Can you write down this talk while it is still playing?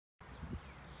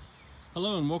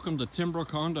Hello and welcome to Tim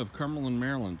Brook Honda of Cumberland,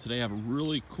 Maryland. Today I have a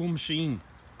really cool machine.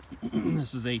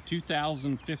 This is a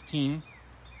 2015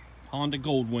 Honda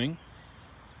Goldwing,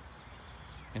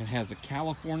 and it has a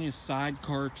California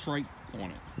sidecar trike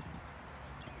on it.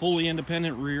 Fully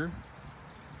independent rear,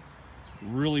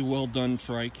 really well done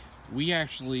trike. We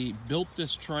actually built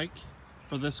this trike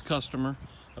for this customer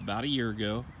about a year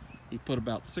ago. He put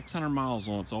about 600 miles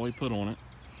on it, that's all he put on it.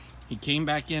 He came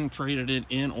back in, traded it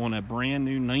in on a brand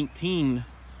new 19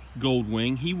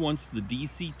 Goldwing. He wants the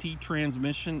DCT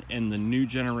transmission and the new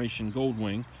generation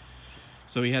Goldwing.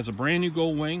 So he has a brand new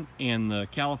Goldwing, and the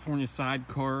California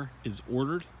sidecar is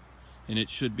ordered, and it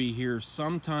should be here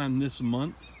sometime this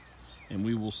month, and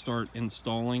we will start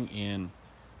installing and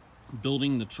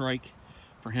building the trike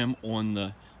for him on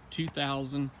the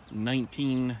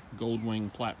 2019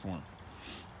 Goldwing platform.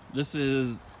 This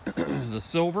is the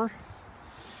silver.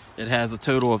 It has a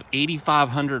total of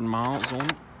 8,500 miles on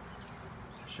it.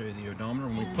 I'll show you the odometer.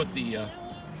 When we put the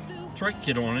trike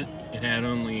kit on it, it had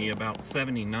only about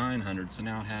 7,900, so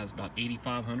now it has about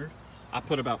 8,500. I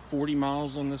put about 40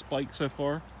 miles on this bike so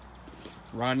far,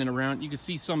 riding it around. You can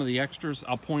see some of the extras.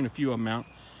 I'll point a few of them out.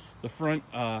 The front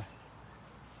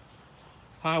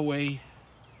highway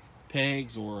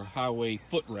pegs, or highway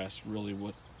footrest, really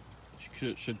what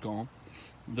you should call them.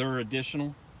 They're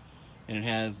additional. And it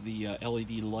has the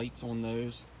LED lights on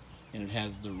those, and it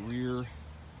has the rear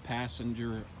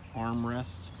passenger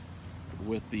armrest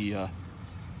with the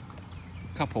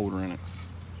cup holder in it.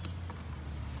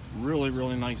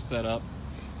 Really nice setup,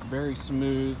 very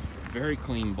smooth, very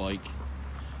clean bike.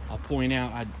 I'll point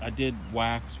out I did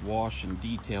wax, wash, and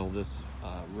detail this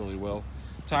really well.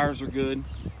 Tires are good,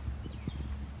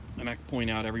 and I can point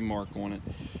out every mark on it.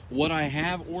 What I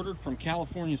have ordered from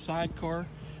California Sidecar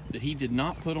that he did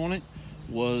not put on it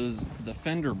was the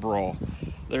fender brawl.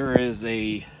 There is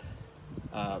a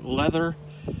leather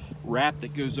wrap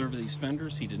that goes over these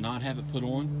fenders. He did not have it put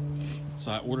on,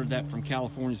 so I ordered that from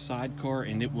California Sidecar,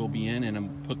 and it will be in, and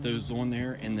I'm put those on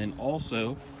there. And then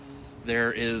also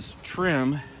there is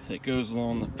trim that goes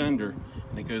along the fender,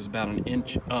 and it goes about an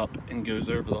inch up and goes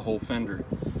over the whole fender,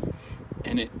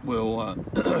 and it will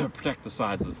protect the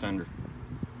sides of the fender.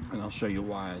 And I'll show you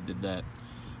why I did that.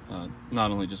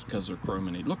 Not only just because they're chrome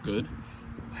and they look good.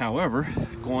 However,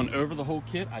 going over the whole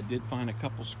kit, I did find a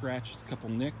couple scratches, a couple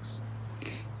nicks.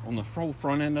 On the whole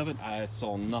front end of it, I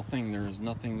saw nothing. There is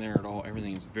nothing there at all.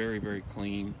 Everything is very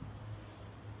clean.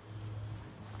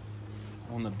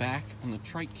 On the back, on the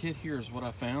trike kit, here is what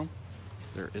I found.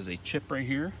 There is a chip right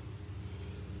here.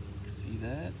 You can see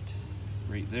that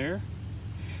right there.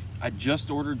 I just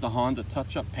ordered the Honda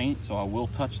touch-up paint, so I will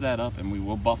touch that up and we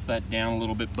will buff that down a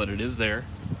little bit, but it is there.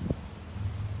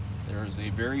 There is a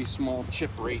very small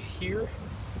chip right here.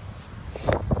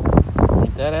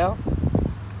 Take that out.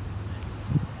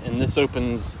 And this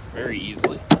opens very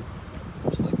easily,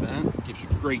 just like that. Gives you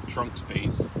great trunk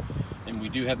space. And we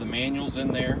do have the manuals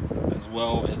in there, as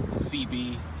well as the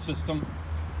CB system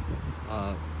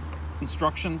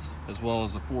instructions, as well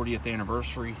as the 40th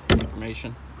anniversary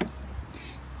information.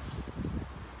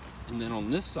 And then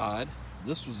on this side,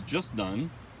 this was just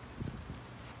done.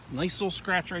 Nice little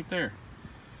scratch right there.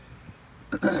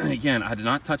 Again, I did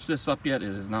not touch this up yet.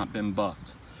 It has not been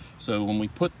buffed. So when we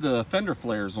put the fender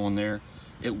flares on there,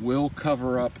 it will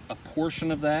cover up a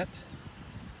portion of that,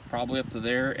 probably up to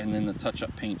there, and then the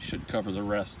touch-up paint should cover the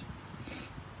rest.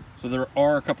 So there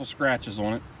are a couple scratches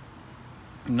on it.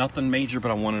 Nothing major, but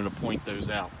I wanted to point those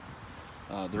out.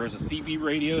 There is a CB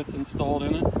radio that's installed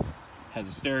in it. Has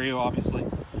a stereo, obviously.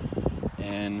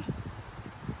 And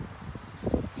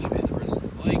show you the rest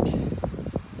of the bike.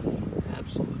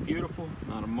 Absolutely beautiful,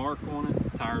 not a mark on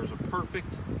it. Tires are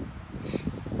perfect.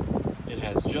 It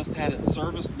has just had its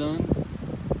service done.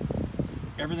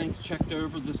 Everything's checked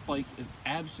over. This bike is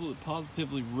absolutely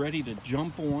positively ready to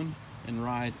jump on and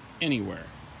ride anywhere.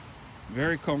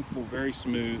 Very comfortable, very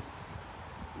smooth,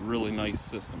 really nice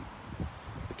system.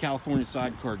 The California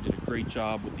Sidecar did a great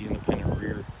job with the independent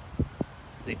rear.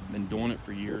 They've been doing it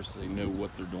for years, so they know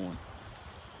what they're doing.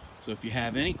 So if you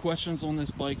have any questions on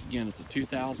this bike, again, it's a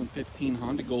 2015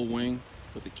 Honda Goldwing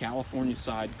with the California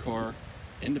Sidecar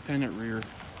independent rear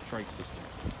trike system.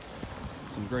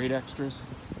 Some great extras.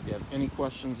 If you have any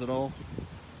questions at all,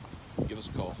 give us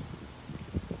a call.